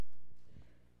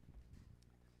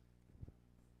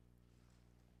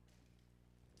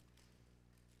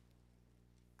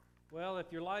Well, if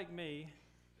you're like me,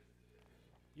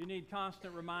 you need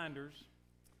constant reminders,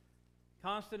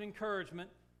 constant encouragement,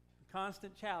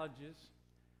 constant challenges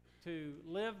to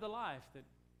live the life that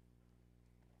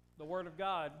the Word of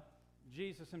God,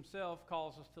 Jesus Himself,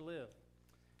 calls us to live.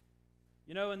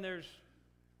 You know, and there's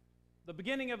the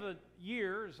beginning of a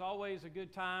year is always a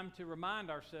good time to remind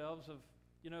ourselves of,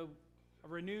 a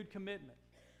renewed commitment.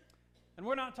 And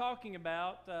we're not talking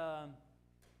about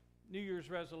New Year's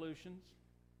resolutions.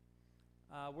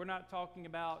 We're not talking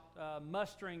about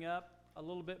mustering up a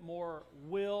little bit more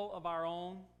will of our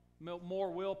own,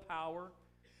 more willpower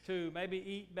to maybe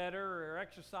eat better or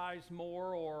exercise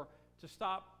more or to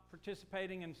stop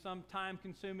participating in some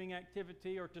time-consuming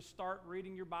activity or to start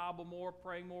reading your Bible more,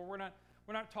 praying more. We're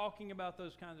not talking about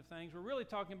those kinds of things. We're really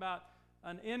talking about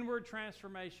an inward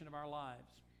transformation of our lives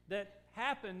that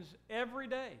happens every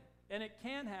day, and it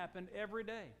can happen every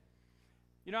day.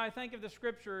 You know, I think of the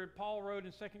scripture Paul wrote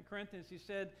in 2 Corinthians. He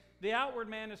said, the outward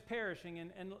man is perishing,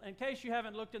 and in case you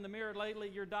haven't looked in the mirror lately,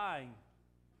 you're dying.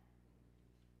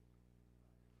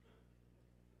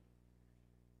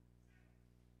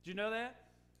 Did you know that?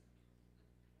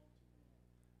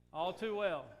 All too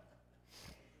well.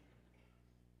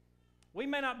 We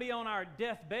may not be on our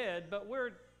deathbed, but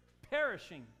we're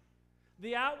perishing.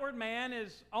 The outward man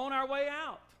is on our way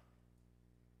out.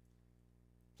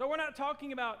 So we're not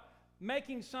talking about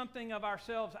making something of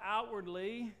ourselves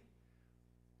outwardly.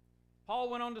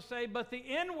 Paul went on to say, but the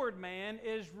inward man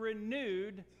is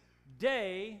renewed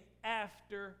day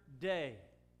after day.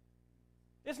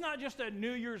 It's not just a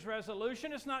New Year's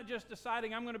resolution. It's not just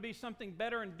deciding I'm going to be something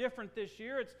better and different this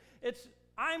year. It's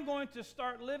I'm going to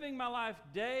start living my life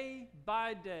day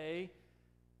by day,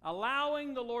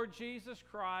 allowing the Lord Jesus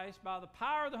Christ, by the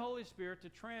power of the Holy Spirit, to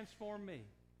transform me.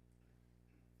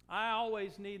 I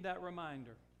always need that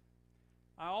reminder.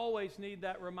 I always need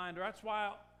that reminder. That's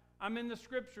why I'm in the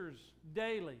Scriptures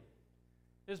daily,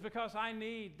 is because I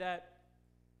need that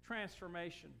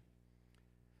transformation.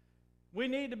 We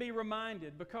need to be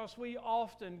reminded because we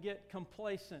often get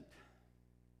complacent.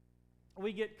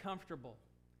 We get comfortable.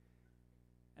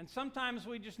 And sometimes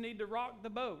we just need to rock the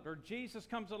boat, or Jesus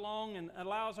comes along and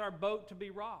allows our boat to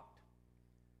be rocked.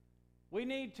 We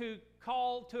need to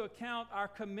call to account our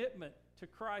commitment to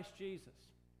Christ Jesus.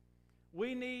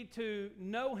 We need to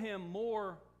know Him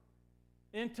more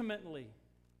intimately,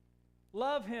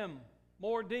 love Him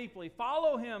more deeply,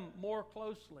 follow Him more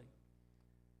closely.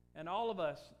 And all of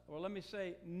us, or let me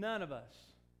say, none of us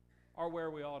are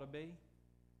where we ought to be.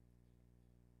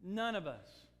 None of us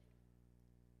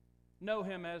know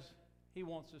Him as He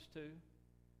wants us to.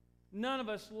 None of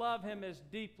us love Him as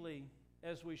deeply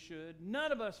as we should.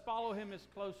 None of us follow Him as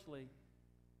closely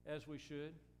as we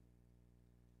should.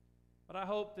 But I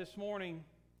hope this morning,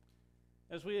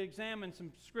 as we examine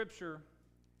some Scripture,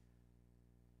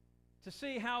 to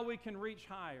see how we can reach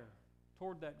higher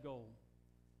toward that goal.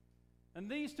 And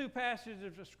these two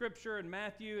passages of Scripture in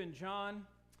Matthew and John,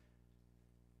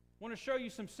 I want to show you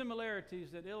some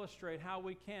similarities that illustrate how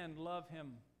we can love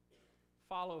Him,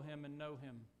 follow Him, and know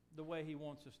Him the way He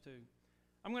wants us to.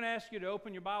 I'm going to ask you to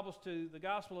open your Bibles to the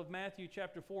Gospel of Matthew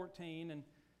chapter 14 and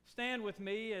stand with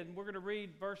me, and we're going to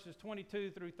read verses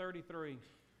 22 through 33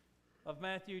 of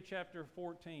Matthew chapter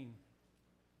 14.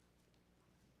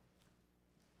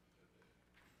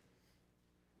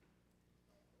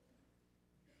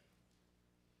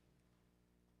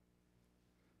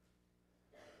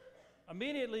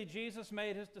 Immediately Jesus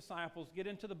made His disciples get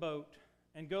into the boat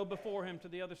and go before Him to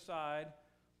the other side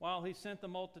while He sent the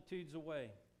multitudes away.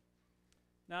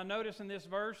 Now notice in this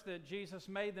verse that Jesus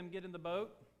made them get in the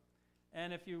boat,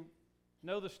 and if you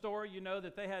know the story, you know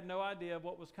that they had no idea of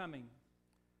what was coming.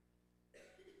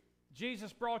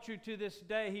 Jesus brought you to this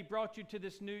day, He brought you to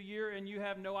this new year, and you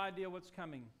have no idea what's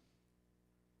coming.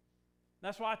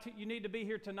 That's why you need to be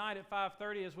here tonight at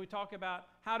 5:30 as we talk about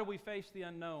how do we face the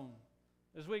unknown.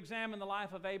 As we examine the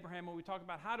life of Abraham, when we talk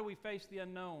about how do we face the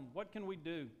unknown, what can we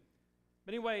do?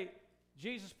 But anyway,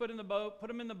 Jesus put him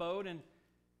in the boat, and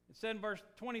it said in verse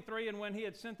 23, and when He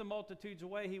had sent the multitudes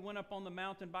away, He went up on the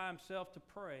mountain by Himself to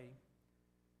pray.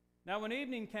 Now when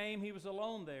evening came, He was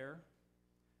alone there,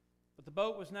 but the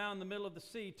boat was now in the middle of the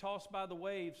sea, tossed by the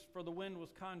waves, for the wind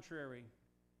was contrary.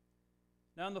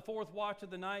 Now in the fourth watch of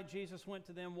the night, Jesus went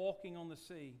to them walking on the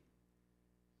sea.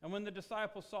 And when the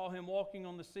disciples saw Him walking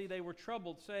on the sea, they were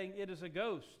troubled, saying, it is a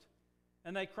ghost.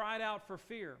 And they cried out for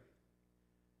fear.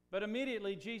 But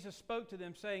immediately Jesus spoke to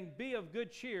them, saying, be of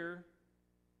good cheer,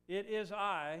 it is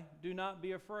I, do not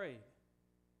be afraid.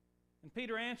 And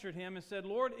Peter answered Him and said,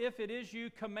 Lord, if it is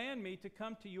You, command me to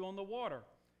come to You on the water.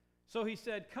 So He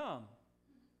said, come.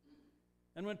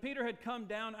 And when Peter had come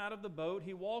down out of the boat,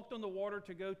 he walked on the water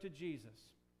to go to Jesus.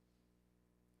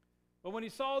 But when he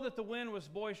saw that the wind was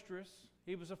boisterous,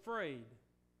 he was afraid.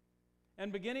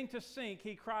 And beginning to sink,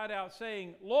 he cried out,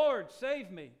 saying, Lord, save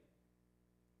me.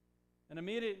 And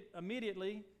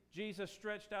immediately Jesus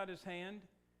stretched out his hand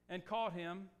and caught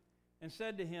him and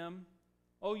said to him,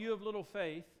 O you of little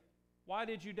faith, why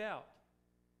did you doubt?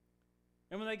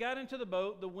 And when they got into the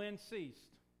boat, the wind ceased.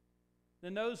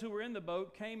 Then those who were in the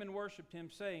boat came and worshipped him,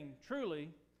 saying,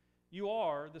 Truly, you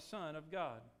are the Son of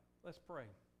God. Let's pray.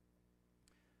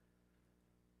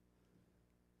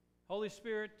 Holy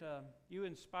Spirit, you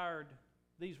inspired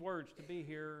these words to be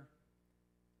here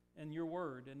in your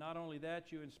word. And not only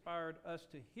that, you inspired us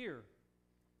to hear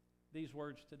these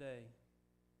words today.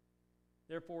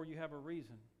 Therefore, you have a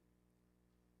reason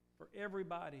for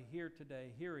everybody here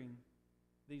today hearing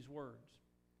these words.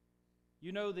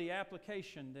 You know the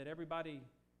application that everybody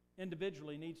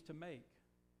individually needs to make.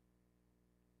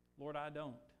 Lord, I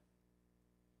don't.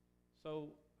 So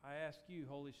I ask you,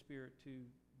 Holy Spirit, to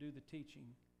do the teaching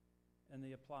and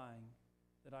the applying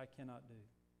that I cannot do.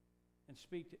 And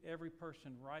speak to every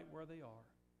person right where they are.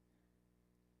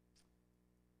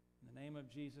 In the name of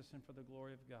Jesus and for the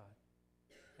glory of God.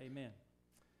 Amen.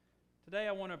 Today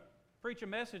I want to preach a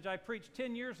message I preached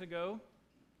 10 years ago.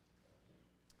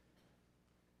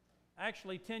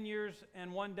 Actually, 10 years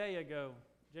and 1 day ago,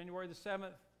 January the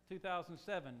 7th,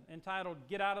 2007, entitled,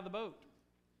 Get Out of the Boat.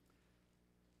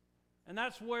 And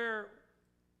that's where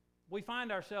we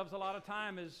find ourselves a lot of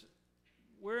time, is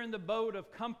we're in the boat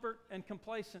of comfort and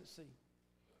complacency.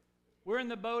 We're in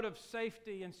the boat of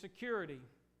safety and security.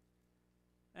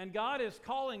 And God is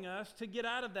calling us to get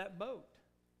out of that boat.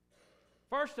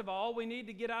 First of all, we need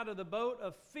to get out of the boat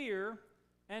of fear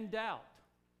and doubt.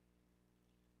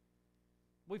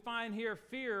 We find here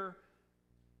fear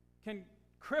can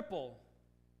cripple.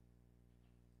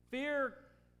 Fear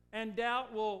and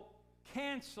doubt will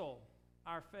cancel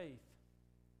our faith.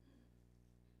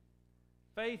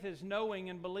 Faith is knowing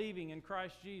and believing in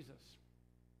Christ Jesus.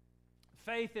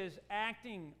 Faith is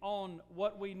acting on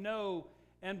what we know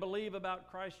and believe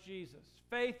about Christ Jesus.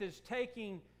 Faith is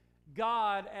taking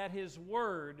God at His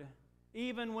word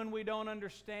even when we don't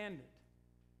understand it.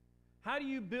 How do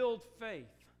you build faith?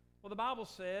 Well, the Bible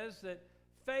says that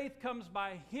faith comes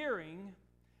by hearing,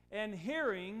 and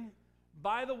hearing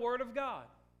by the Word of God.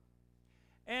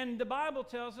 And the Bible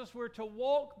tells us we're to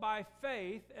walk by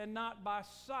faith and not by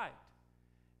sight.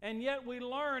 And yet we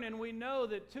learn and we know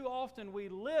that too often we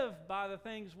live by the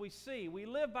things we see. We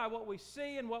live by what we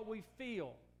see and what we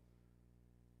feel.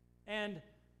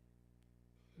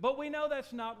 But we know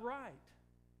that's not right.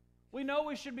 We know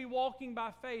we should be walking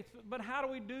by faith, but how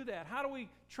do we do that? How do we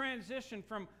transition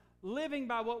from living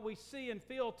by what we see and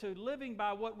feel to living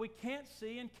by what we can't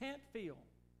see and can't feel?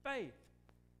 Faith.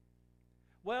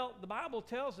 Well, the Bible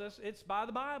tells us it's by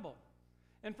the Bible.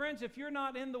 And friends, if you're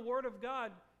not in the Word of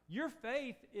God, your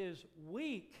faith is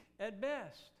weak at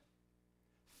best.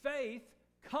 Faith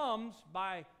comes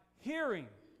by hearing,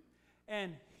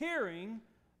 and hearing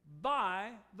by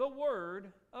the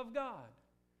Word of God.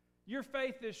 Your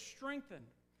faith is strengthened,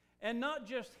 and not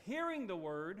just hearing the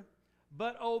Word,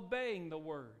 but obeying the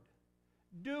Word,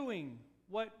 doing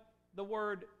what the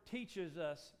Word teaches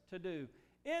us to do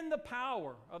in the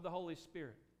power of the Holy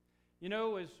Spirit. You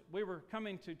know, as we were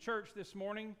coming to church this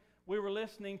morning, we were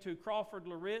listening to Crawford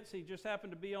Loritz. He just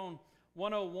happened to be on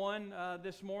 101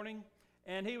 this morning,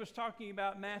 and he was talking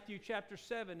about Matthew chapter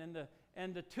 7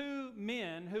 and the two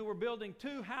men who were building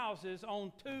two houses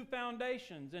on two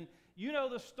foundations. And you know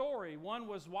the story. One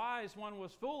was wise, one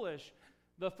was foolish.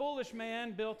 The foolish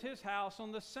man built his house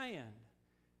on the sand.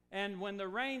 And when the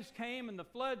rains came and the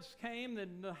floods came,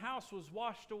 then the house was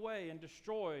washed away and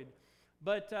destroyed.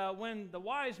 But when the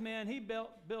wise man, he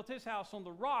built his house on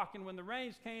the rock, and when the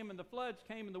rains came and the floods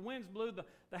came and the winds blew,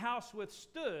 the house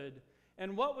withstood.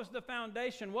 And what was the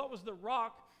foundation? What was the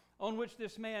rock on which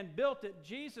this man built it?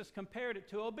 Jesus compared it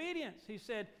to obedience. He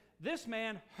said, this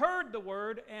man heard the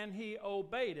word and he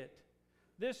obeyed it.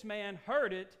 This man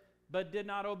heard it but did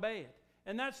not obey it.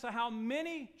 And that's how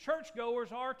many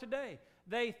churchgoers are today.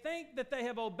 They think that they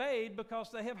have obeyed because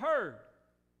they have heard.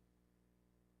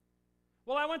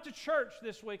 Well, I went to church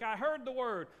this week. I heard the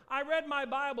word. I read my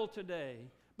Bible today.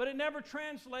 But it never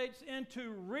translates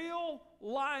into real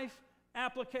life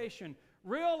application,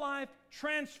 real life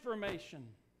transformation.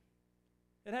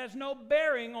 It has no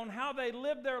bearing on how they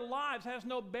live their lives. It has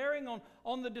no bearing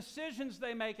on the decisions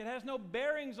they make. It has no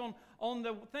bearings on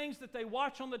the things that they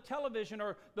watch on the television,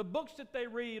 or the books that they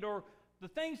read, or the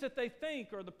things that they think,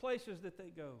 or the places that they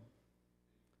go.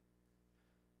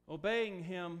 Obeying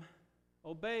Him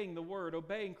Obeying the Word,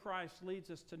 obeying Christ leads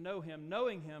us to know Him.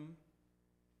 Knowing Him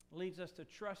leads us to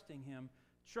trusting Him.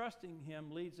 Trusting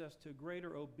Him leads us to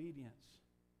greater obedience,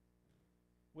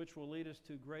 which will lead us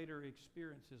to greater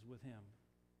experiences with Him.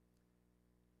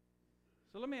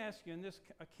 So let me ask you, in this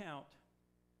account,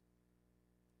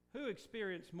 who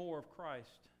experienced more of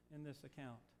Christ in this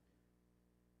account?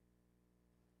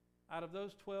 Out of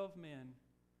those 12 men,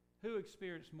 who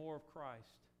experienced more of Christ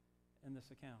in this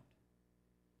account?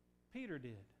 Peter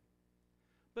did.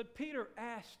 But Peter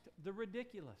asked the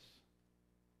ridiculous.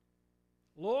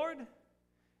 Lord,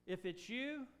 if it's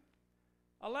you,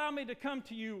 allow me to come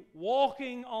to you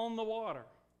walking on the water.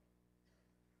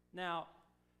 Now,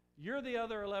 you're the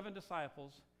other 11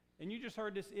 disciples, and you just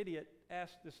heard this idiot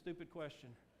ask this stupid question.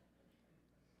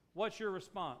 What's your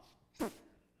response?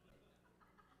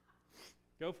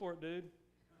 Go for it, dude.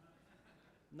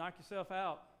 Knock yourself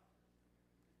out.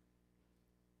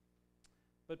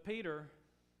 But Peter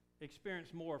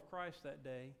experienced more of Christ that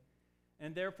day,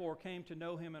 and therefore came to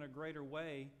know Him in a greater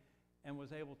way and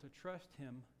was able to trust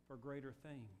Him for greater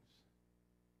things.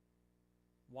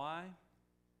 Why?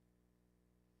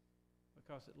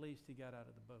 Because at least he got out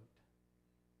of the boat.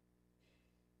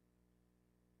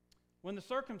 When the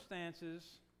circumstances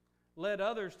led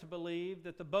others to believe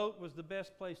that the boat was the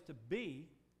best place to be,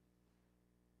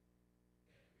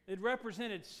 it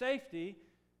represented safety,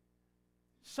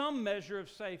 some measure of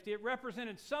safety. It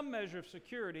represented some measure of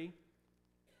security.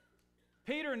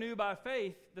 Peter knew by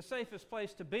faith the safest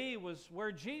place to be was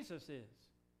where Jesus is,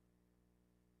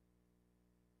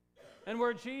 and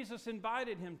where Jesus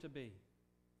invited him to be.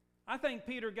 I think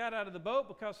Peter got out of the boat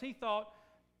because he thought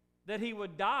that he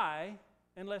would die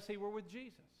unless he were with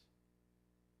Jesus.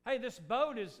 Hey, this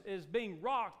boat is being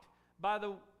rocked by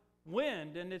the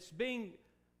wind, and it's being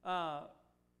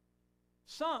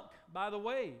sunk by the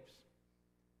waves.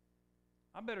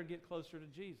 I better get closer to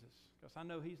Jesus because I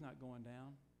know He's not going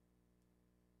down.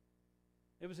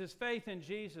 It was his faith in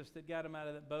Jesus that got him out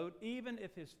of that boat, even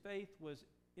if his faith was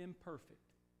imperfect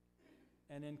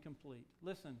and incomplete.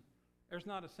 Listen, there's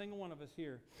not a single one of us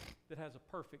here that has a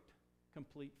perfect,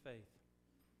 complete faith.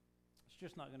 It's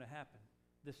just not going to happen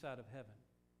this side of heaven.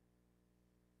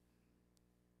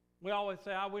 We always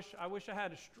say, I wish I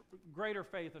had a greater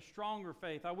faith, a stronger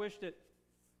faith. I wish that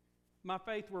my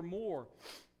faith were more.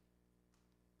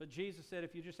 But Jesus said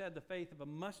if you just had the faith of a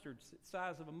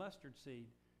size of a mustard seed,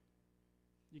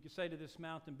 you could say to this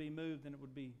mountain, be moved, and it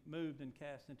would be moved and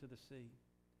cast into the sea.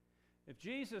 If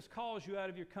Jesus calls you out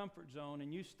of your comfort zone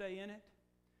and you stay in it,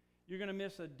 you're going to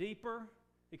miss a deeper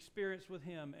experience with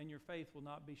Him, and your faith will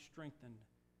not be strengthened,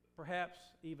 perhaps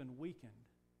even weakened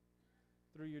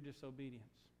through your disobedience.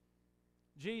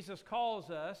 Jesus calls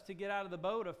us to get out of the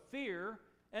boat of fear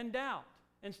and doubt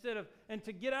and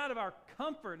to get out of our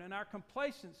comfort and our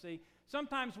complacency.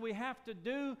 Sometimes we have to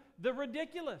do the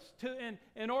ridiculous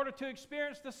in order to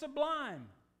experience the sublime.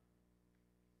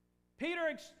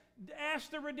 Peter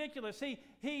asked the ridiculous.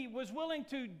 He was willing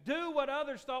to do what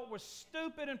others thought was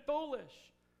stupid and foolish,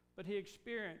 but he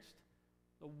experienced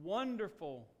the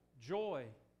wonderful joy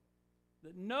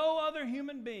that no other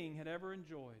human being had ever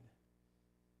enjoyed.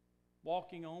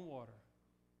 Walking on water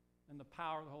and the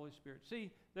power of the Holy Spirit.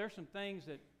 See, there's some things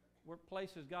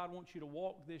places God wants you to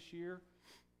walk this year,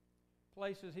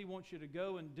 places He wants you to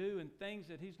go and do, and things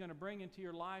that He's going to bring into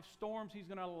your life, storms He's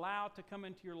going to allow to come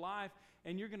into your life,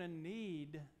 and you're going to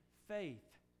need faith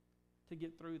to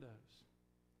get through those.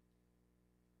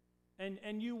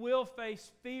 And you will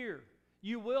face fear.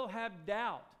 You will have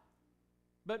doubt.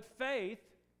 But faith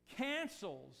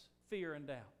cancels fear and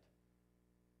doubt.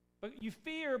 But you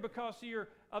fear because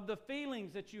of the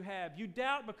feelings that you have. You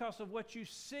doubt because of what you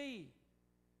see.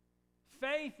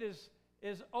 Faith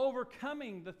is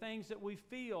overcoming the things that we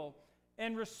feel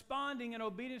and responding in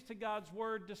obedience to God's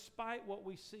Word despite what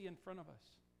we see in front of us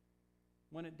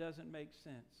when it doesn't make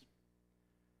sense.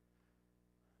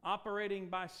 Operating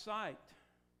by sight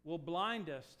will blind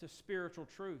us to spiritual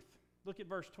truth. Look at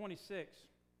verse 26.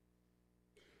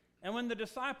 And when the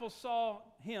disciples saw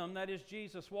Him, that is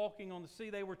Jesus, walking on the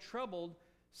sea, they were troubled,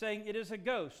 saying, "It is a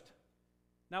ghost."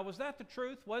 Now, was that the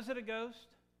truth? Was it a ghost?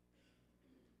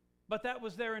 But that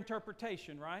was their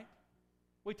interpretation, right?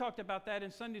 We talked about that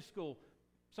in Sunday school.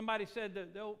 Somebody said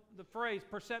the phrase,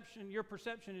 your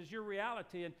perception is your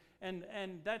reality,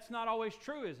 and that's not always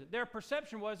true, is it? Their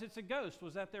perception was it's a ghost.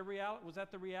 Was that the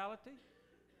reality?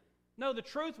 No, the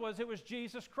truth was it was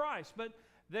Jesus Christ, but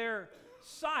their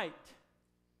sight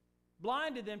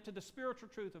blinded them to the spiritual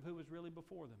truth of who was really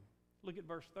before them. Look at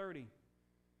verse 30.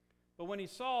 But when he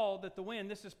saw that the wind,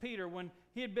 this is Peter, when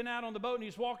he had been out on the boat and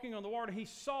he's walking on the water, he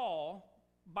saw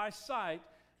by sight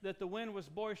that the wind was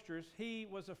boisterous, he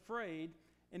was afraid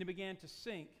and he began to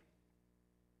sink.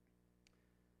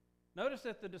 Notice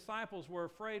that the disciples were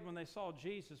afraid when they saw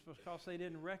Jesus because they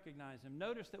didn't recognize him.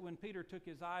 Notice that when Peter took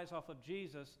his eyes off of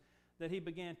Jesus, that he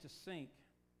began to sink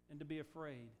and to be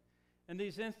afraid. And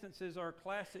these instances are a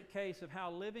classic case of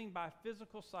how living by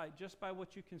physical sight, just by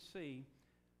what you can see,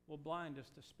 will blind us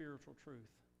to spiritual truth.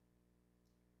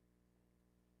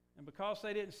 And because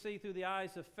they didn't see through the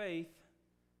eyes of faith,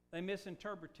 they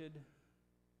misinterpreted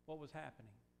what was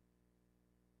happening.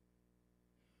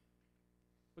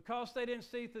 Because they didn't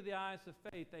see through the eyes of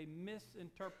faith, they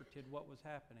misinterpreted what was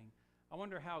happening. I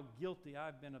wonder how guilty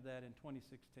I've been of that in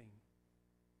 2016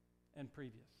 and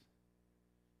previous.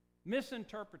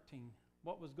 Misinterpreting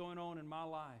what was going on in my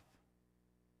life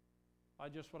by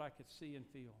just what I could see and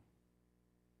feel.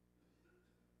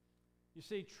 You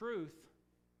see, truth,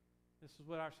 this is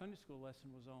what our Sunday school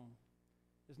lesson was on,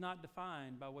 is not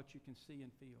defined by what you can see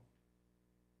and feel.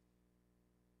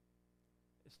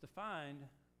 It's defined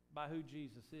by who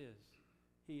Jesus is.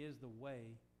 He is the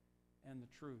way and the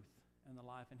truth and the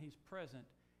life, and he's present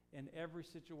in every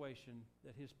situation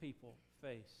that his people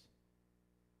face.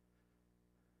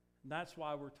 And that's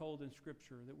why we're told in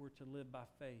Scripture that we're to live by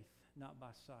faith, not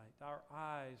by sight. Our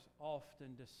eyes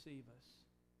often deceive us,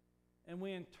 and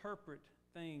we interpret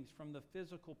things from the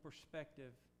physical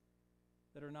perspective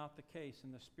that are not the case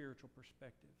in the spiritual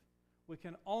perspective. We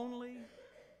can only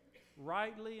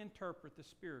rightly interpret the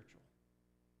spiritual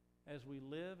as we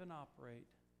live and operate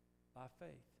by faith.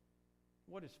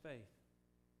 What is faith?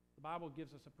 The Bible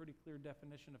gives us a pretty clear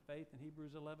definition of faith in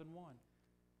Hebrews 11:1.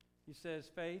 He says,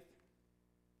 faith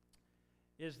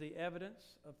is the evidence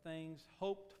of things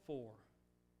hoped for.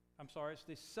 It's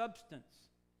the substance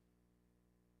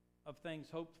of things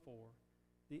hoped for,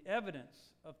 the evidence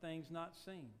of things not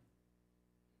seen.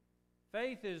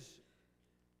 Faith is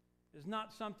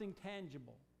not something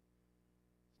tangible.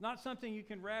 It's not something you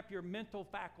can wrap your mental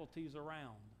faculties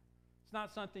around. It's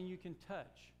not something you can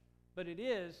touch. But it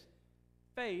is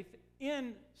faith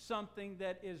in something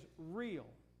that is real.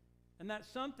 And that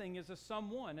something is a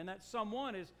someone. And that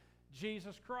someone is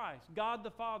Jesus Christ, God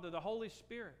the Father, the Holy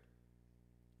Spirit.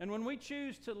 And when we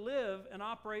choose to live and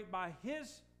operate by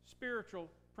his spiritual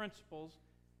principles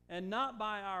and not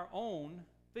by our own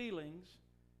feelings,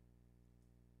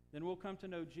 then we'll come to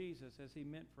know Jesus as he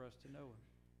meant for us to know him.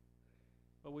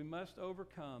 But we must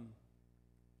overcome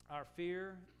our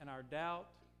fear and our doubt.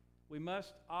 We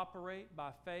must operate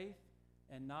by faith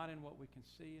and not in what we can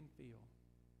see and feel,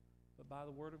 but by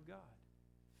the Word of God.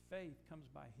 Faith comes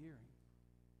by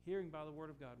hearing by the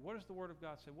Word of God. What does the Word of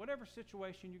God say? Whatever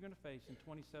situation you're going to face in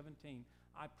 2017,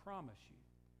 I promise you,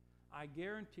 I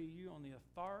guarantee you on the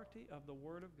authority of the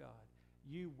Word of God,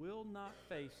 you will not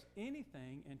face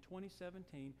anything in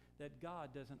 2017 that God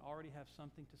doesn't already have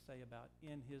something to say about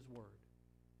in his Word.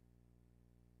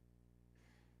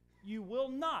 You will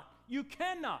not. You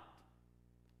cannot.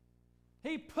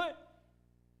 He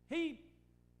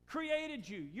created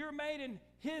you. You're made in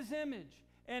his image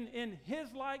and in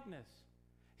his likeness.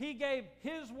 He gave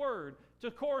his word to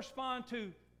correspond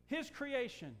to his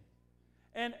creation.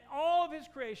 And all of his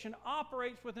creation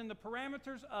operates within the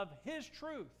parameters of his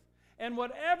truth. And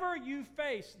whatever you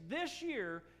face this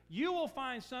year, you will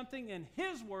find something in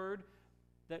his word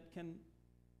that can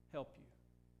help you.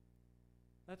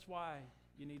 That's why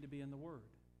you need to be in the Word.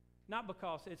 Not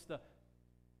because it's the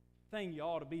thing you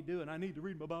ought to be doing. I need to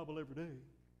read my Bible every day.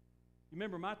 You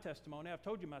remember my testimony. I've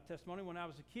told you my testimony when I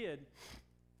was a kid.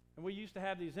 And we used to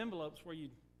have these envelopes where you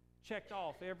checked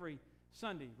off every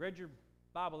Sunday, read your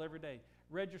Bible every day,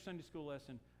 read your Sunday school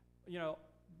lesson,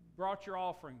 brought your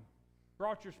offering,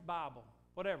 brought your Bible,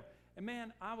 whatever. And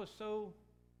man, I was so,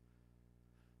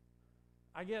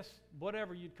 I guess,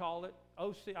 whatever you'd call it,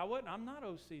 I'm not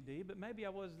OCD, but maybe I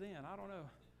was then. I don't know.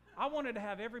 I wanted to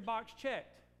have every box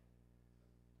checked.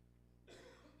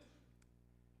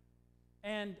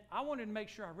 And I wanted to make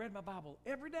sure I read my Bible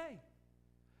every day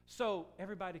so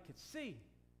everybody could see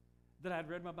that I'd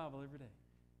read my Bible every day.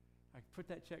 I could put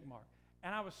that check mark.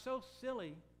 And I was so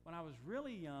silly when I was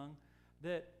really young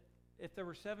that if there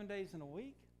were 7 days in a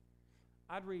week,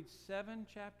 I'd read 7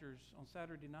 chapters on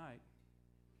Saturday night.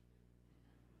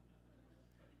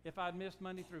 If I'd missed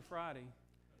Monday through Friday,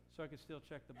 so I could still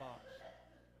check the box.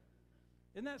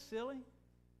 Isn't that silly?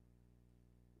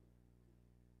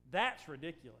 That's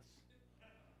ridiculous.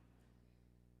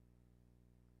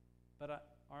 But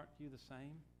aren't you the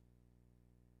same?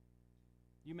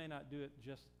 You may not do it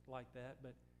just like that,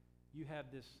 but you have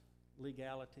this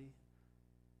legality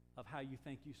of how you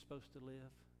think you're supposed to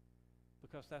live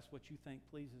because that's what you think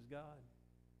pleases God.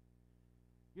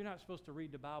 You're not supposed to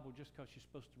read the Bible just because you're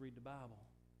supposed to read the Bible.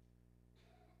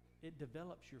 it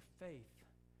develops your faith,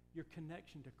 your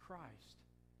connection to Christ,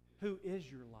 who is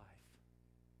your life.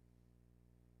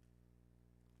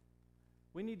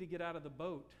 We need to get out of the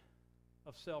boat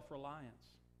of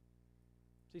self-reliance.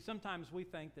 See, sometimes we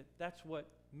think that that's what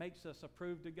makes us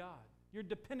approved to God. You're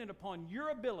dependent upon your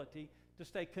ability to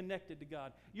stay connected to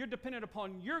God. You're dependent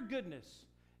upon your goodness,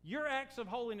 your acts of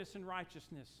holiness and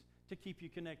righteousness to keep you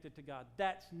connected to God.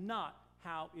 That's not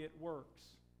how it works.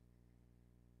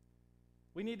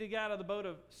 We need to get out of the boat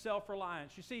of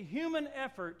self-reliance. You see, human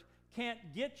effort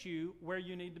can't get you where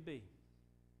you need to be.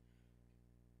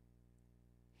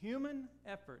 Human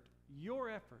effort, your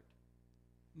effort,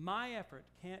 my effort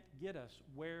can't get us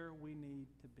where we need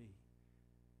to be.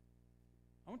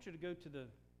 I want you to go to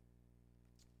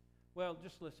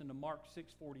just listen to Mark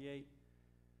 6:48.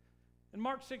 In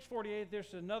Mark 6:48,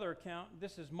 there's another account.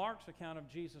 This is Mark's account of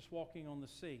Jesus walking on the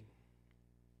sea.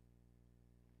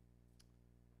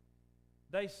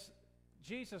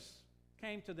 Jesus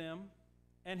came to them,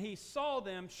 and he saw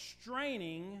them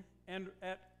straining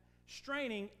at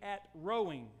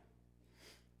rowing,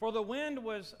 for the wind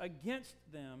was against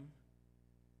them.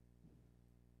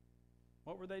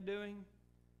 What were they doing?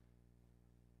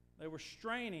 They were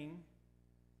straining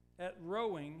at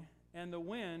rowing, and the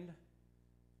wind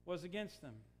was against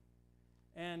them.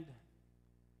 And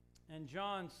in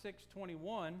John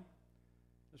 6:21,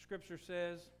 the scripture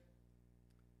says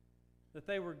that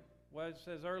they were, well, it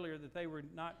says earlier that they were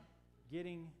not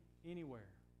getting anywhere.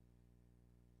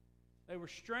 They were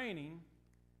straining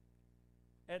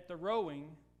at the rowing,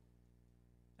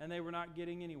 and they were not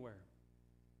getting anywhere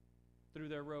through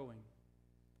their rowing.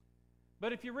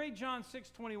 But if you read John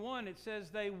 6:21, it says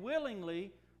they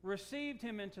willingly received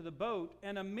him into the boat,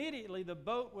 and immediately the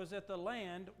boat was at the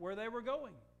land where they were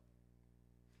going.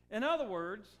 In other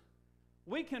words,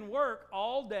 we can work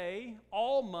all day,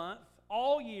 all month,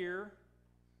 all year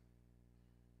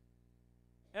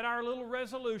at our little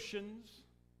resolutions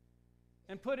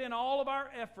and put in all of our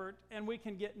effort, and we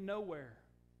can get nowhere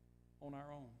on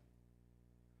our own.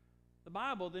 The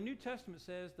Bible, the New Testament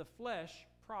says, the flesh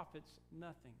profits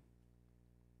nothing.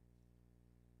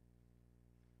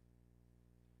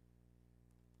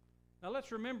 Now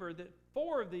let's remember that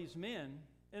 4 of these men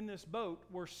in this boat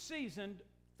were seasoned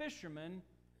fishermen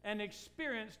and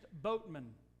experienced boatmen.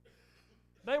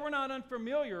 They were not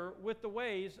unfamiliar with the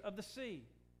ways of the sea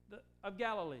of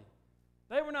Galilee.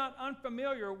 They were not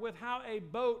unfamiliar with how a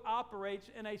boat operates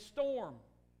in a storm.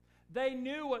 They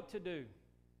knew what to do,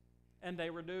 and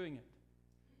they were doing it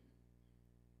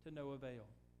to no avail.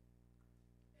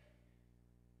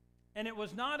 And it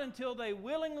was not until they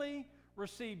willingly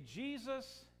received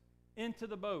Jesus into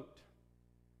the boat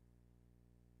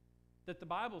that the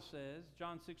Bible says,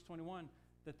 John 6:21,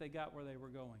 that they got where they were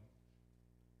going.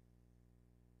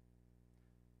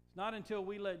 It's not until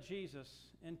we let Jesus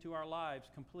into our lives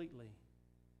completely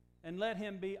and let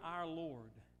him be our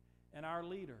Lord and our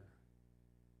leader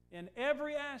in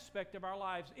every aspect of our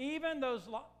lives, even those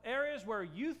areas where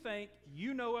you think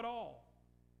you know it all.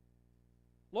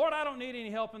 Lord, I don't need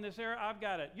any help in this area. I've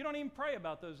got it. You don't even pray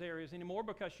about those areas anymore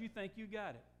because you think you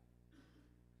got it.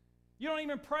 You don't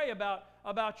even pray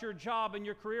about your job and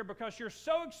your career because you're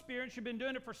so experienced, you've been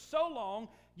doing it for so long,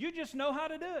 you just know how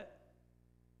to do it.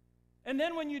 And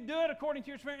then when you do it according to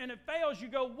your experience and it fails, you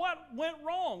go, what went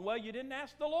wrong? Well, you didn't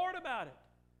ask the Lord about it.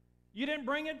 You didn't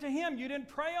bring it to him. You didn't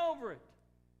pray over it.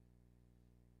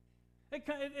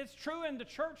 It's true in the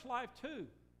church life too.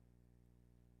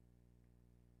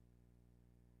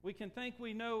 We can think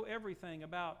we know everything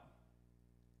about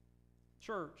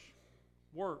church,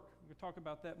 work. We'll talk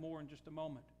about that more in just a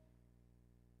moment.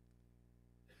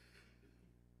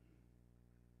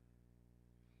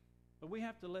 But we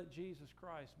have to let Jesus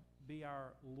Christ be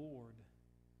our Lord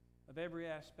of every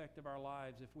aspect of our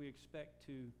lives if we expect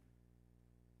to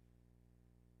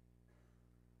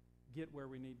get where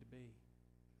we need to be.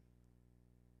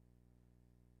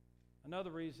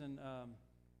 Another reason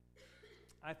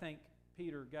I think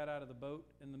Peter got out of the boat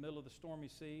in the middle of the stormy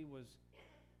sea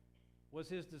was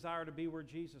his desire to be where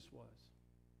Jesus was.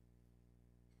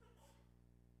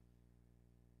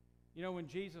 You know, when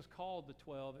Jesus called the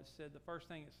 12, it said, the first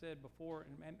thing it said before,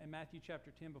 in Matthew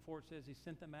chapter 10, before it says he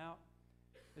sent them out,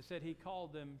 it said he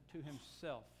called them to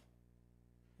himself.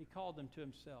 He called them to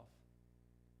himself.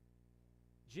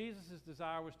 Jesus'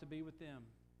 desire was to be with them.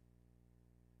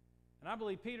 And I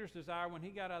believe Peter's desire when he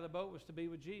got out of the boat was to be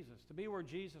with Jesus, to be where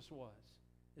Jesus was.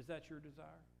 Is that your desire?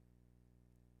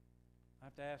 I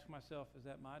have to ask myself, is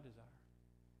that my desire?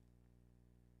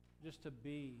 Just to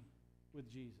be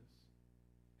with Jesus.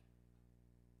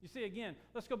 You see, again,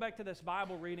 let's go back to this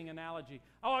Bible reading analogy.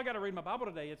 Oh, I got to read my Bible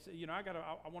today. It's,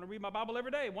 I want to read my Bible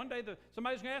every day. One day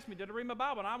somebody's going to ask me, did I read my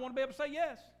Bible? And I want to be able to say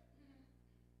yes.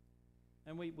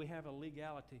 And we have a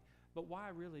legality. But why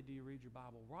really do you read your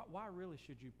Bible? Why really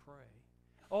should you pray?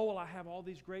 Oh, well, I have all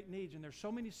these great needs, and there's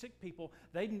so many sick people.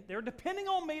 They're depending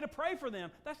on me to pray for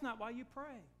them. That's not why you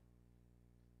pray.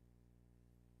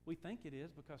 We think it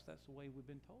is because that's the way we've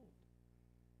been told.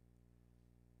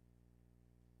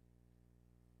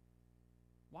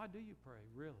 Why do you pray,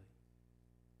 really?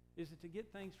 Is it to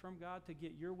get things from God, to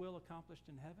get your will accomplished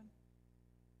in heaven?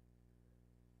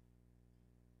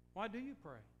 Why do you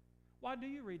pray? Why do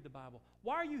you read the Bible?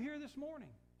 Why are you here this morning?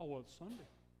 Oh, well, it's Sunday.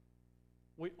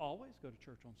 We always go to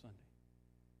church on Sunday.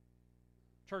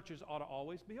 Churches ought to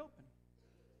always be open.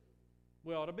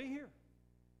 We ought to be here.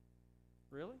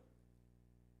 Really?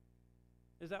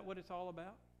 Is that what it's all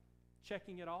about?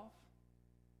 Checking it off?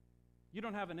 You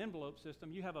don't have an envelope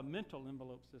system. You have a mental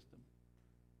envelope system.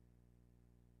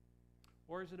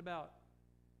 Or is it about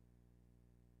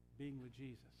being with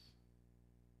Jesus?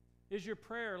 Is your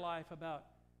prayer life about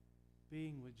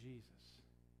being with Jesus?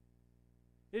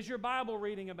 Is your Bible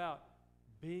reading about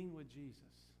being with Jesus?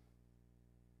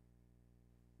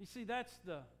 You see, that's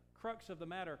the crux of the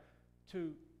matter.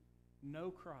 To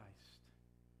know Christ.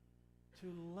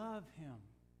 To love Him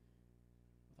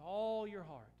with all your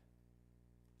heart.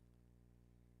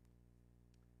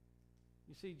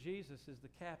 You see, Jesus is the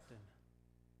captain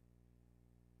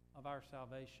of our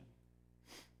salvation.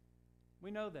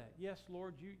 We know that. Yes,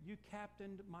 Lord, you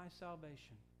captained my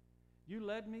salvation. You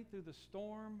led me through the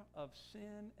storm of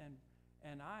sin,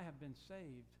 and I have been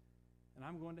saved, and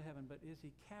I'm going to heaven. But is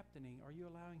He captaining? Are you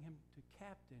allowing Him to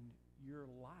captain your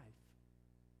life?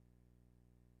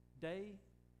 Day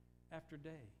after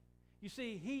day. You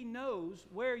see, He knows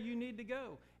where you need to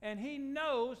go, and He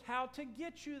knows how to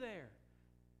get you there.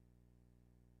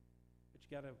 But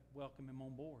you got to welcome Him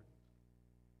on board.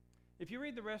 If you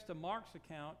read the rest of Mark's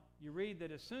account, you read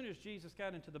that as soon as Jesus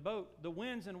got into the boat, the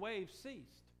winds and waves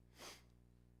ceased.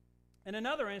 In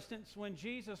another instance, when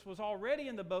Jesus was already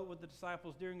in the boat with the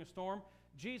disciples during a storm,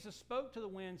 Jesus spoke to the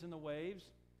winds and the waves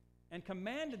and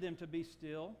commanded them to be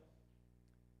still.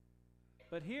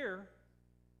 But here,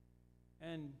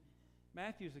 in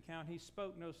Matthew's account, He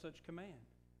spoke no such command.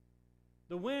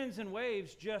 The winds and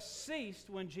waves just ceased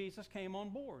when Jesus came on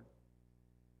board.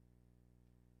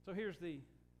 So here's the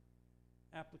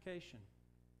application.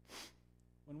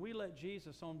 When we let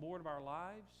Jesus on board of our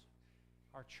lives,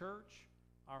 our church,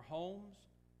 our homes,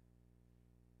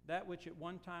 that which at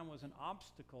one time was an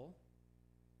obstacle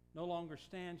no longer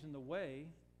stands in the way,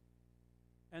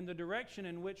 and the direction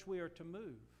in which we are to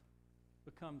move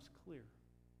becomes clear.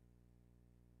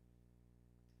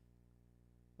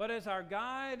 But as our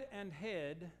guide and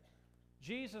head,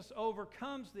 Jesus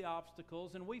overcomes the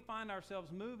obstacles, and we find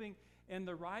ourselves moving in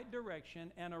the right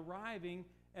direction and arriving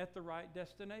at the right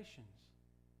destinations.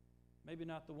 Maybe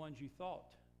not the ones you thought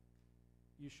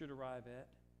you should arrive at.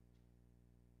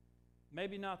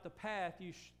 Maybe not the path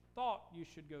you thought you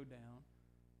should go down.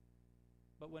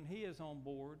 But when He is on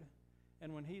board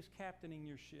and when He's captaining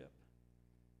your ship,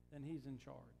 then He's in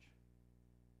charge.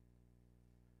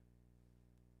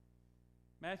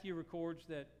 Matthew records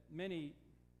that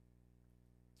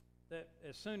that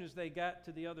as soon as they got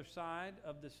to the other side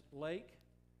of this lake,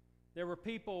 there were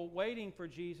people waiting for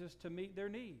Jesus to meet their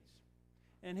needs.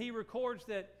 And he records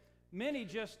that many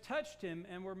just touched Him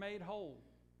and were made whole.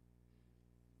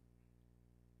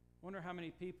 Wonder how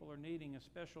many people are needing a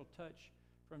special touch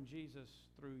from Jesus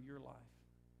through your life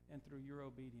and through your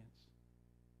obedience,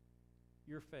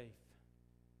 your faith.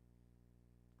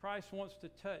 Christ wants to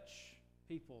touch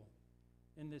people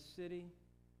in this city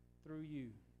through you.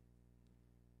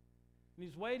 And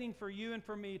He's waiting for you and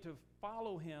for me to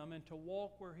follow Him and to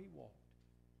walk where He walked.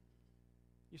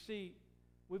 You see,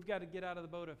 we've got to get out of the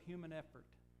boat of human effort.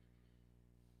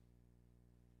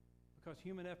 Because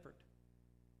human effort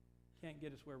can't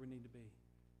get us where we need to be.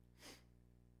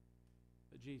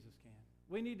 But Jesus can.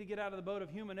 We need to get out of the boat of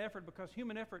human effort because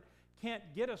human effort can't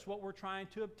get us what we're trying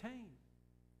to obtain.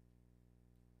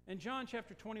 In John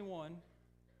chapter 21,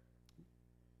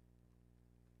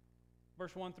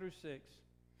 verse 1 through 6,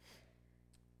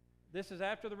 this is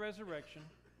after the resurrection.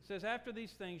 It says, after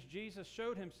these things, Jesus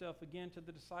showed Himself again to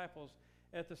the disciples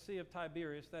at the Sea of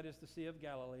Tiberias, that is the Sea of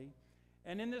Galilee.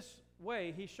 And in this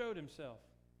way He showed Himself.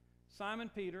 Simon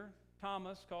Peter,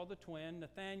 Thomas, called the twin,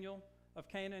 Nathanael of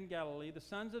Cana in Galilee, the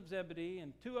sons of Zebedee,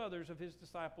 and two others of His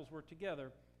disciples were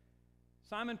together.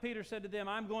 Simon Peter said to them,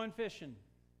 I'm going fishing.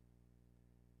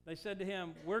 They said to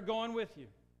him, we're going with you.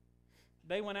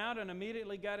 They went out and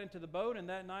immediately got into the boat, and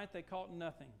that night they caught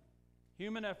nothing.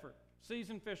 Human effort.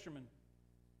 Seasoned fishermen.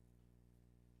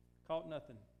 Caught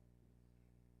nothing.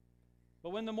 But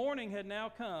when the morning had now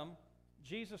come,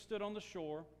 Jesus stood on the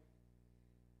shore,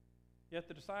 yet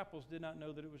the disciples did not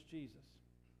know that it was Jesus.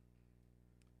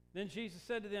 Then Jesus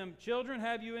said to them, "Children,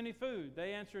 have you any food?"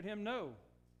 They answered him, "No."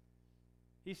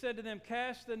 He said to them,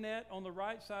 "Cast the net on the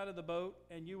right side of the boat,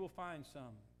 and you will find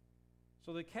some."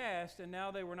 So they cast, and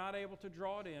now they were not able to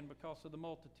draw it in because of the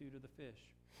multitude of the fish.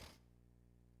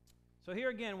 So here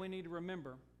again, we need to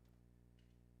remember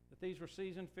that these were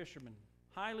seasoned fishermen,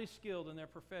 highly skilled in their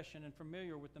profession and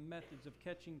familiar with the methods of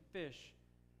catching fish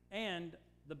and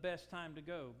the best time to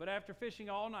go. But after fishing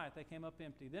all night, they came up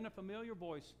empty. Then a familiar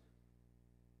voice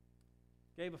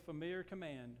gave a familiar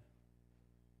command,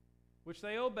 which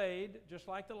they obeyed just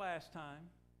like the last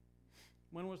time.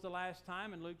 When was the last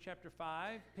time? In Luke chapter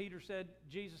 5,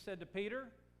 Jesus said to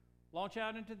Peter, "Launch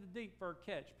out into the deep for a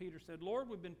catch." Peter said, "Lord,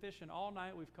 we've been fishing all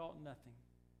night, we've caught nothing."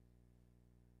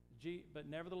 But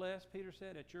nevertheless, Peter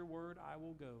said, "At your word, I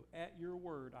will go." At your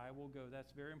word, I will go.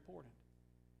 That's very important.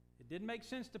 It didn't make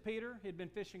sense to Peter. He'd been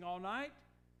fishing all night.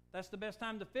 That's the best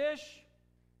time to fish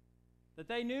that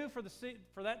they knew for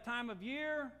that time of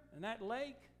year in that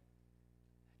lake.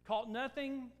 Caught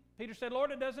nothing. Peter said,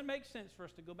 "Lord, it doesn't make sense for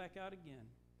us to go back out again.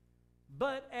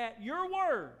 But at your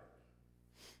word,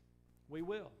 we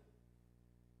will."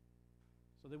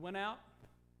 So they went out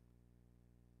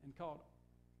and caught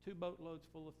 2 boatloads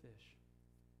full of fish.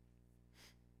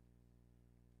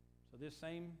 So this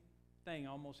same thing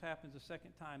almost happens a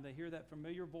second time. They hear that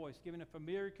familiar voice giving a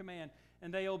familiar command,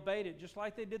 and they obeyed it just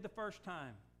like they did the first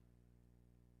time.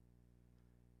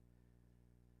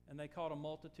 And they caught a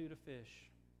multitude of fish.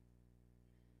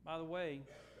 By the way,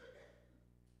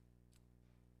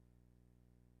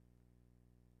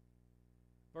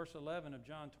 verse 11 of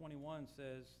John 21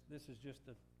 says, this is just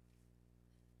a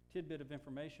tidbit of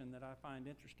information that I find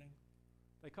interesting.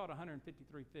 They caught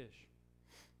 153 fish.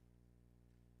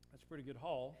 That's a pretty good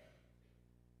haul.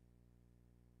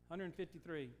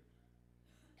 153.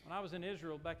 When I was in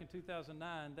Israel back in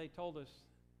 2009, they told us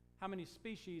how many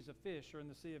species of fish are in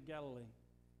the Sea of Galilee.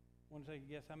 Want to take a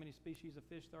guess how many species of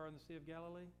fish there are in the Sea of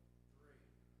Galilee?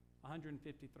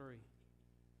 153.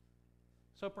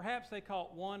 So perhaps they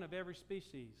caught one of every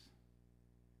species.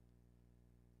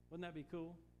 Wouldn't that be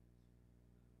cool?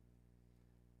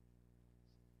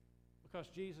 Because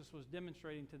Jesus was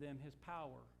demonstrating to them his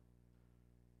power.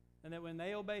 And that when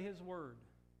they obey his word,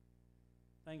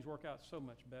 things work out so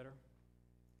much better.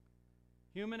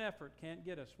 Human effort can't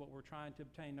get us what we're trying to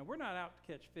obtain. Now, we're not out to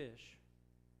catch fish.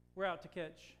 We're out to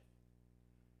catch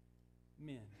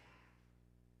men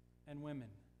and women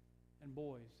and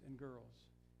boys and girls.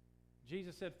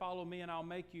 Jesus said, "Follow me and I'll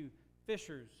make you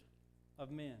fishers of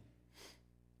men."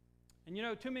 And you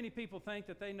know, too many people think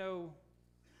that they know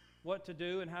what to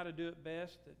do and how to do it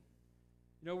best. That,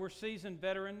 you know, we're seasoned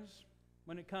veterans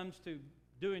when it comes to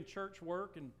doing church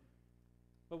work,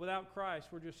 but without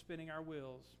Christ, we're just spinning our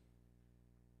wheels.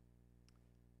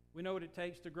 We know what it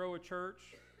takes to grow a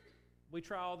church. We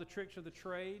try all the tricks of the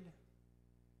trade.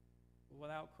 But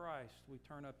without Christ, we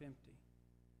turn up empty.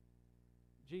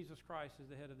 Jesus Christ is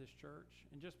the head of this church.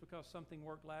 And just because something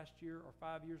worked last year or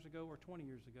 5 years ago or 20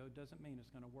 years ago doesn't mean it's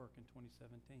going to work in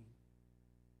 2017.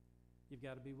 You've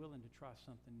got to be willing to try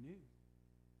something new.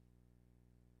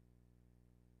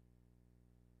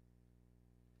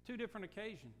 2 different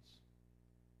occasions.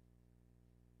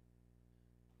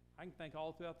 I can think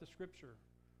all throughout the Scripture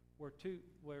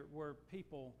where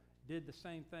people did the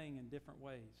same thing in different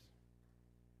ways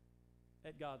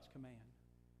at God's command.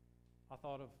 I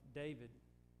thought of David.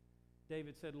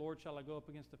 David said, "Lord, shall I go up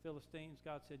against the Philistines?"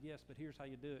 God said, "Yes, but here's how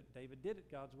you do it." David did it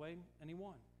God's way, and he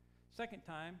won. Second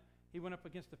time, he went up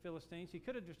against the Philistines. He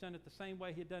could have just done it the same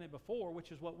way he had done it before,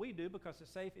 which is what we do because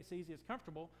it's safe, it's easy, it's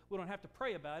comfortable. We don't have to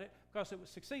pray about it because it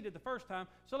succeeded the first time,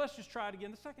 so let's just try it again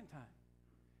the second time.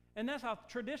 And that's how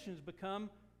traditions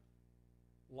become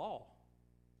law.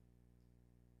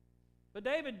 But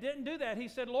David didn't do that. He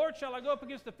said, "Lord, shall I go up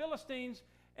against the Philistines?"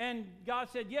 And God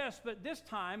said, "Yes, but this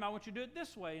time I want you to do it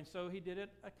this way." And so he did it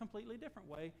a completely different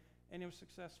way, and it was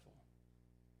successful.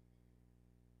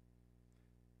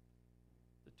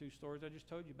 The 2 stories I just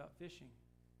told you about fishing.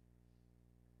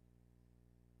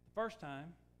 The first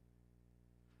time,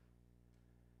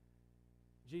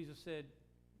 Jesus said,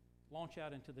 "Launch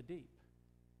out into the deep."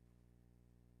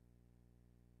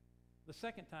 The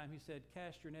second time, he said,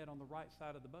 "Cast your net on the right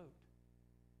side of the boat."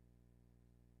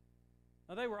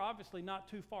 Now, they were obviously not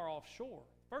too far offshore.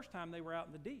 First time, they were out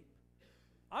in the deep.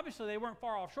 Obviously, they weren't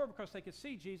far offshore because they could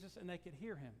see Jesus and they could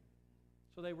hear him.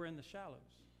 So they were in the shallows.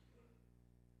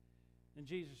 And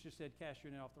Jesus just said, "Cast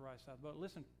your net off the right side of the boat."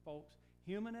 Listen, folks,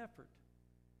 human effort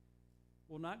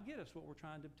will not get us what we're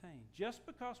trying to obtain. Just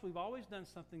because we've always done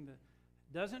something that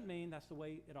doesn't mean that's the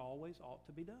way it always ought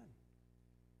to be done.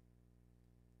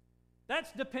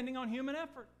 That's depending on human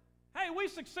effort. Hey, we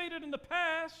succeeded in the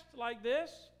past like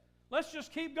this. Let's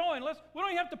just keep going. We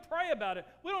don't even have to pray about it.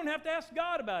 We don't have to ask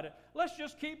God about it. Let's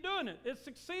just keep doing it. It's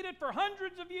succeeded for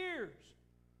hundreds of years.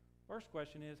 First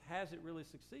question is, has it really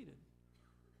succeeded?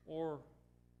 Or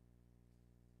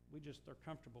we just are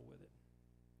comfortable with it?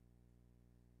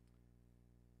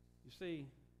 You see,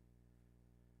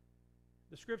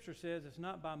 the Scripture says it's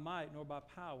not by might nor by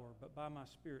power, but by my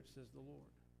Spirit, says the Lord.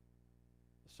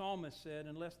 The psalmist said,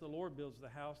 unless the Lord builds the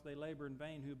house, they labor in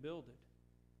vain who build it.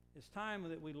 It's time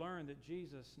that we learn that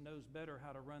Jesus knows better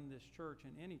how to run this church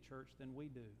and any church than we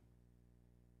do.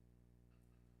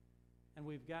 And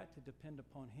we've got to depend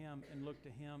upon Him and look to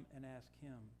Him and ask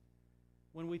Him.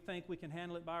 When we think we can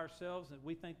handle it by ourselves, that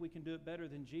we think we can do it better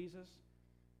than Jesus,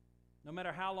 no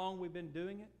matter how long we've been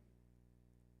doing it,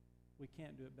 we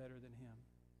can't do it better than Him.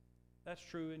 That's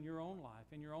true in your own life,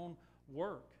 in your own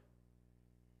work.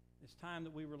 It's time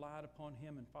that we relied upon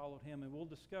Him and followed Him, and we'll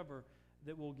discover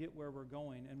that we'll get where we're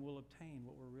going and we'll obtain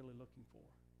what we're really looking for.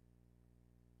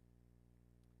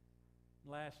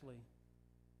 Lastly,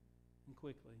 and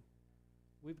quickly,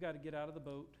 we've got to get out of the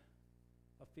boat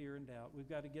of fear and doubt. We've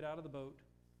got to get out of the boat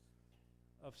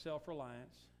of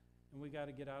self-reliance, and we've got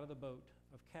to get out of the boat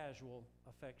of casual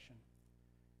affection.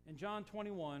 In John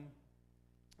 21,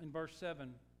 in verse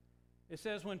 7, it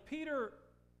says, when Peter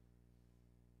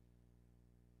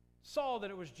saw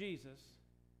that it was Jesus,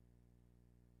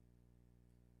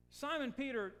 Simon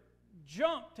Peter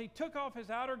jumped, he took off his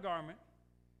outer garment,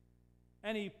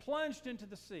 and he plunged into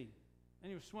the sea, and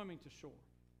he was swimming to shore.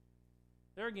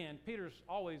 There again, Peter's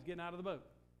always getting out of the boat.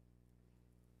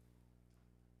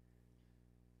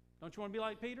 Don't you want to be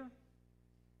like Peter?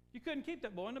 You couldn't keep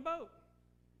that boy in the boat.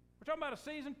 We're talking about a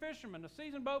seasoned fisherman, a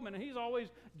seasoned boatman, and he's always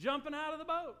jumping out of the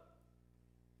boat.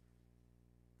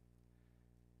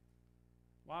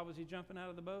 Why was he jumping out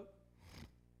of the boat?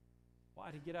 Why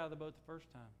did he get out of the boat the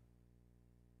first time?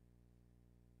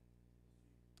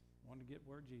 Wanted to get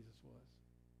where Jesus was.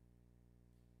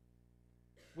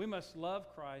 We must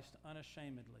love Christ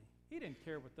unashamedly. He didn't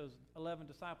care what those 11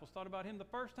 disciples thought about him the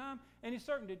first time, and he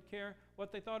certainly didn't care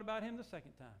what they thought about him the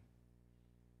second time.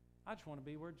 I just want to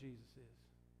be where Jesus is.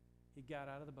 He got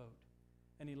out of the boat,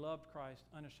 and he loved Christ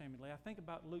unashamedly. I think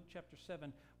about Luke chapter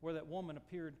 7, where that woman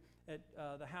appeared at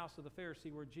the house of the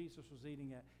Pharisee where Jesus was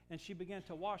eating at, and she began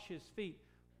to wash his feet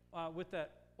with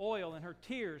that oil and her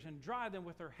tears and dry them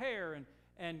with her hair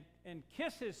and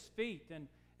kiss his feet.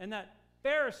 And that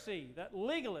Pharisee, that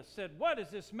legalist, said, what is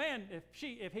this man?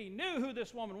 If he knew who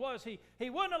this woman was, he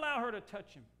wouldn't allow her to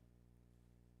touch him.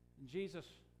 And Jesus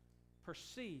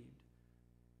perceived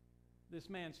this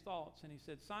man's thoughts, and he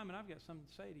said, Simon, I've got something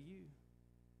to say to you.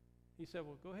 He said,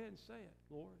 well, go ahead and say it,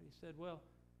 Lord. He said, well,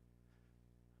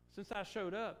 since I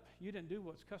showed up, you didn't do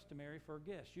what's customary for a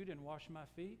guest. You didn't wash my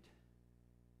feet.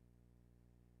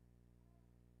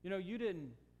 You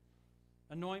didn't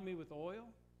anoint me with oil.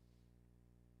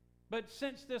 But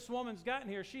since this woman's gotten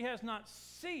here, she has not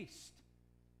ceased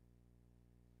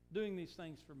doing these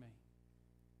things for me.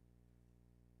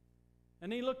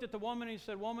 And he looked at the woman and he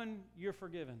said, woman, you're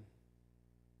forgiven.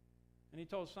 And he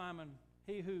told Simon,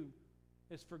 he who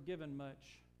is forgiven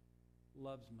much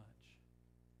loves much.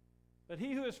 But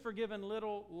he who is forgiven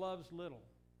little loves little.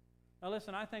 Now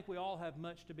listen, I think we all have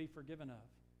much to be forgiven of.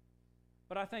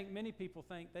 But I think many people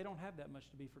think they don't have that much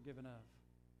to be forgiven of.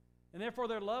 And therefore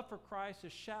their love for Christ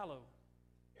is shallow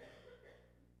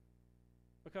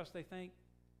because they think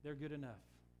they're good enough.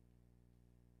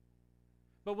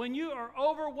 But when you are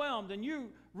overwhelmed and you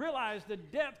realize the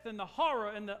depth and the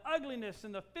horror and the ugliness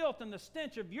and the filth and the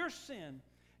stench of your sin,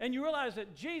 and you realize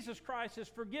that Jesus Christ has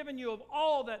forgiven you of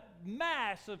all that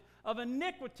mass of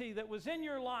iniquity that was in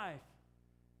your life,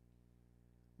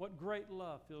 what great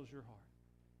love fills your heart.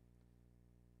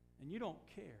 And you don't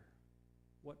care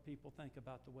what people think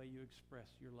about the way you express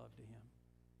your love to Him.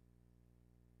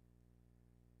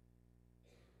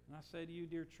 And I say to you,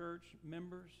 dear church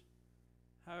members,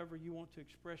 however you want to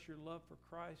express your love for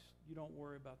Christ, you don't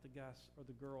worry about the guy or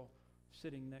the girl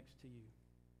sitting next to you.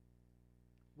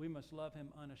 We must love Him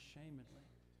unashamedly.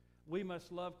 We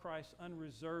must love Christ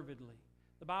unreservedly.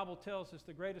 The Bible tells us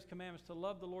the greatest commandment is to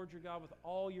love the Lord your God with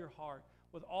all your heart,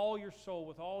 with all your soul,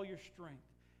 with all your strength.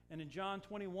 And in John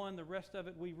 21, the rest of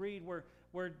it we read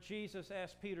where Jesus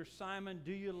asked Peter, Simon,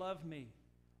 do you love me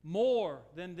more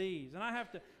than these? And I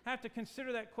have to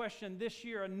consider that question this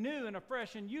year anew and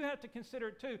afresh, and you have to consider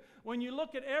it too. When you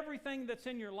look at everything that's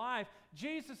in your life,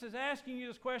 Jesus is asking you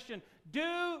this question: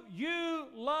 do you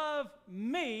love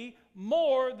me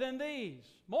more than these?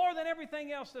 More than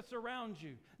everything else that's around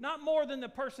you. Not more than the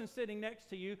person sitting next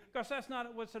to you, because that's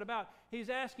not what's it about. He's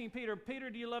asking Peter, Peter,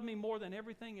 do you love me more than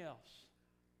everything else?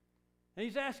 And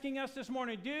he's asking us this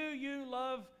morning, do you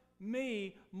love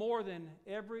me more than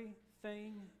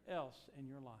everything else in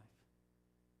your life?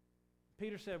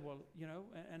 Peter said, well,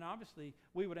 and obviously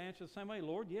we would answer the same way,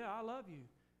 Lord, yeah, I love you.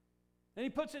 And he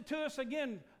puts it to us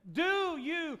again, do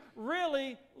you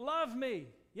really love me?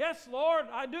 Yes, Lord,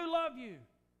 I do love you.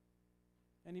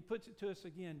 And he puts it to us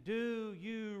again, do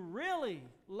you really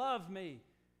love me?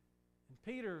 And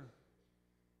Peter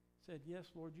said, yes,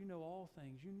 Lord, you know all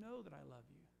things. You know that I love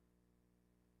you.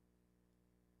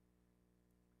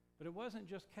 But it wasn't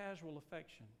just casual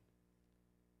affection.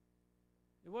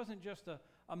 It wasn't just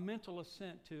a mental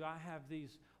assent to, I have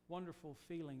these wonderful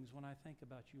feelings when I think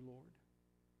about you, Lord.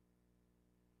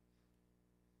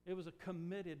 It was a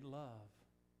committed love.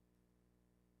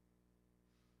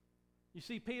 You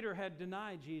see, Peter had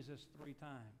denied Jesus 3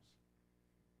 times.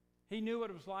 He knew what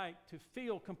it was like to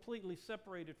feel completely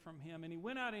separated from him, and he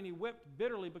went out and he wept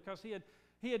bitterly because he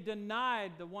had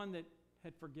denied the one that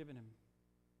had forgiven him.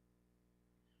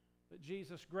 But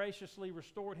Jesus graciously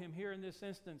restored him here in this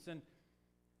instance, and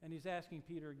he's asking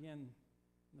Peter again,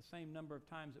 the same number of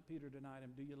times that Peter denied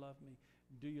him, do you love me?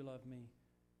 Do you love me?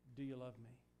 Do you love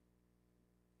me?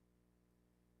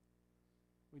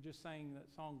 We just sang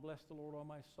that song, Bless the Lord, all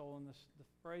my soul, and the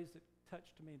phrase that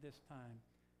touched me this time,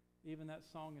 even that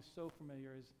song is so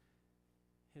familiar, is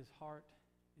His heart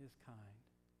is kind.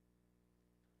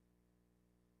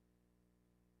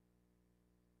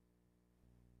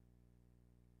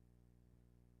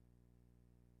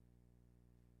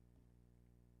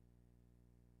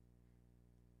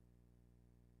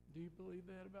 Do you believe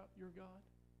that about your God?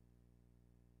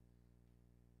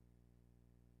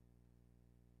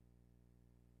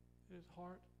 His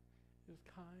heart is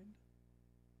kind.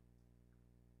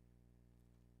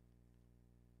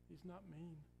 He's not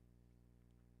mean.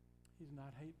 He's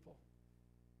not hateful.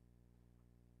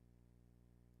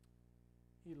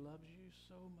 He loves you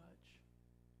so much.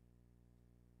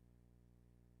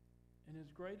 And his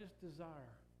greatest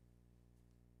desire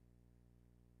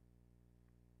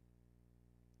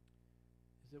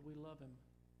is that we love him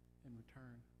in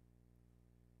return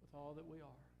with all that we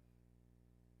are.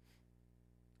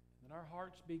 That our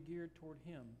hearts be geared toward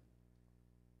him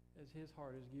as his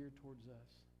heart is geared towards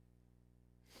us.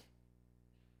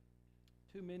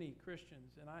 Too many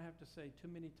Christians, and I have to say too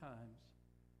many times,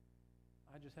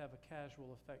 I just have a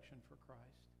casual affection for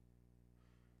Christ.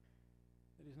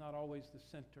 That he's not always the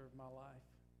center of my life.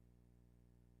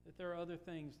 That there are other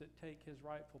things that take his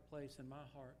rightful place in my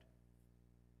heart,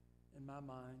 in my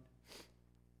mind.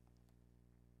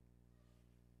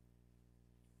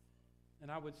 And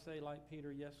I would say, like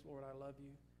Peter, yes, Lord, I love you.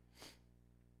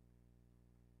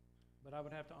 But I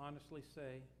would have to honestly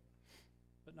say,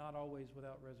 but not always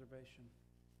without reservation.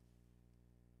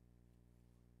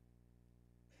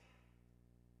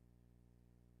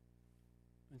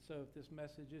 And so if this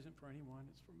message isn't for anyone,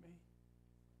 it's for me.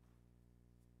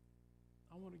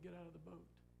 I want to get out of the boat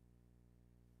of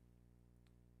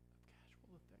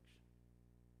casual affection.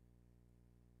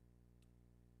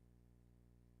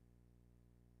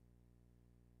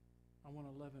 I want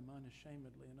to love him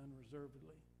unashamedly and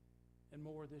unreservedly, and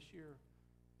more this year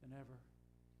than ever.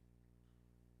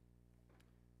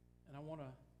 And I want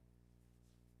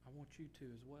you to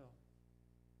as well.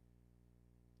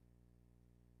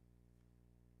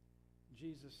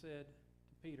 Jesus said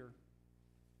to Peter,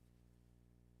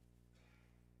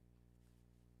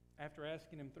 after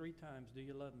asking him 3 times, do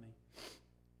you love me?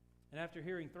 And after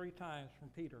hearing 3 times from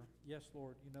Peter, yes,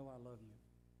 Lord, you know I love you.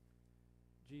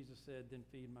 Jesus said, then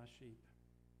feed my sheep.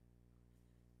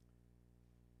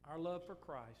 Our love for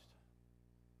Christ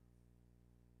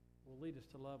will lead us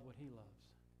to love what he loves.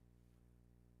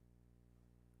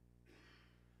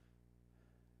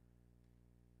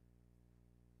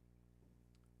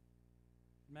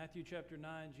 In Matthew chapter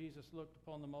 9, Jesus looked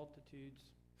upon the multitudes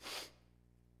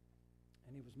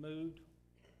and he was moved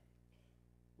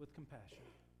with compassion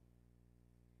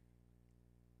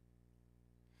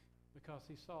because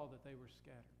he saw that they were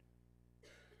scattered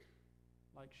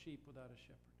like sheep without a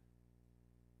shepherd.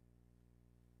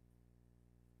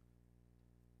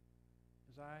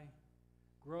 As I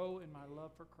grow in my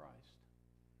love for Christ,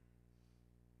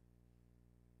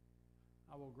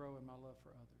 I will grow in my love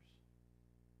for others.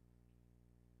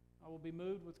 I will be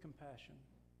moved with compassion.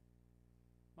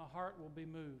 My heart will be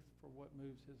moved for what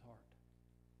moves his heart.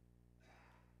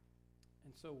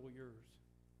 And so will yours.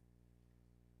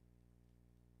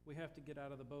 we have to get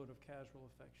out of the boat of casual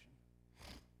affection.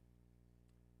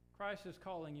 Christ is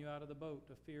calling you out of the boat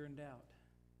of fear and doubt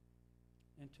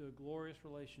into a glorious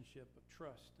relationship of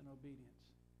trust and obedience.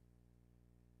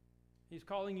 He's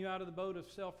calling you out of the boat of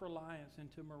self-reliance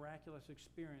into a miraculous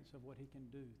experience of what He can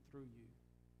do through you.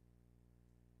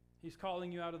 He's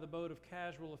calling you out of the boat of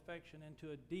casual affection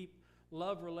into a deep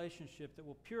love relationship that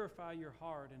will purify your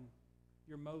heart and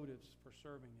your motives for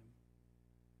serving Him.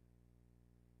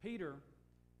 Peter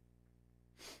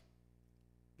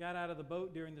got out of the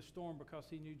boat during the storm because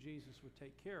he knew Jesus would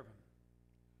take care of him.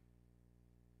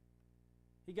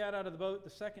 He got out of the boat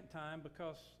the second time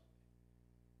because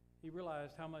he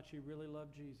realized how much he really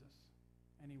loved Jesus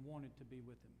and he wanted to be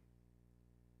with Him.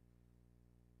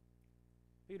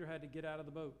 Peter had to get out of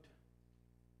the boat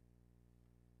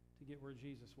to get where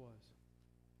Jesus was.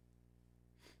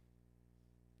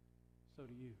 So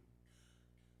do you.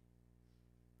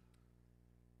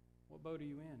 What boat are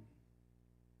you in?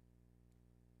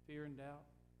 Fear and doubt?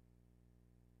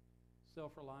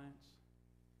 Self-reliance?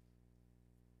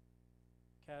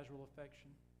 Casual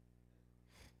affection?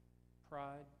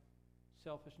 Pride?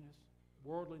 Selfishness?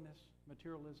 Worldliness?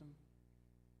 Materialism?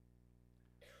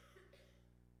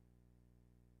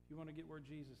 If you want to get where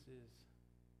Jesus is,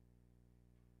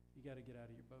 you got to get out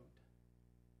of your boat.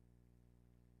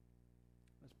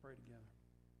 Let's pray together.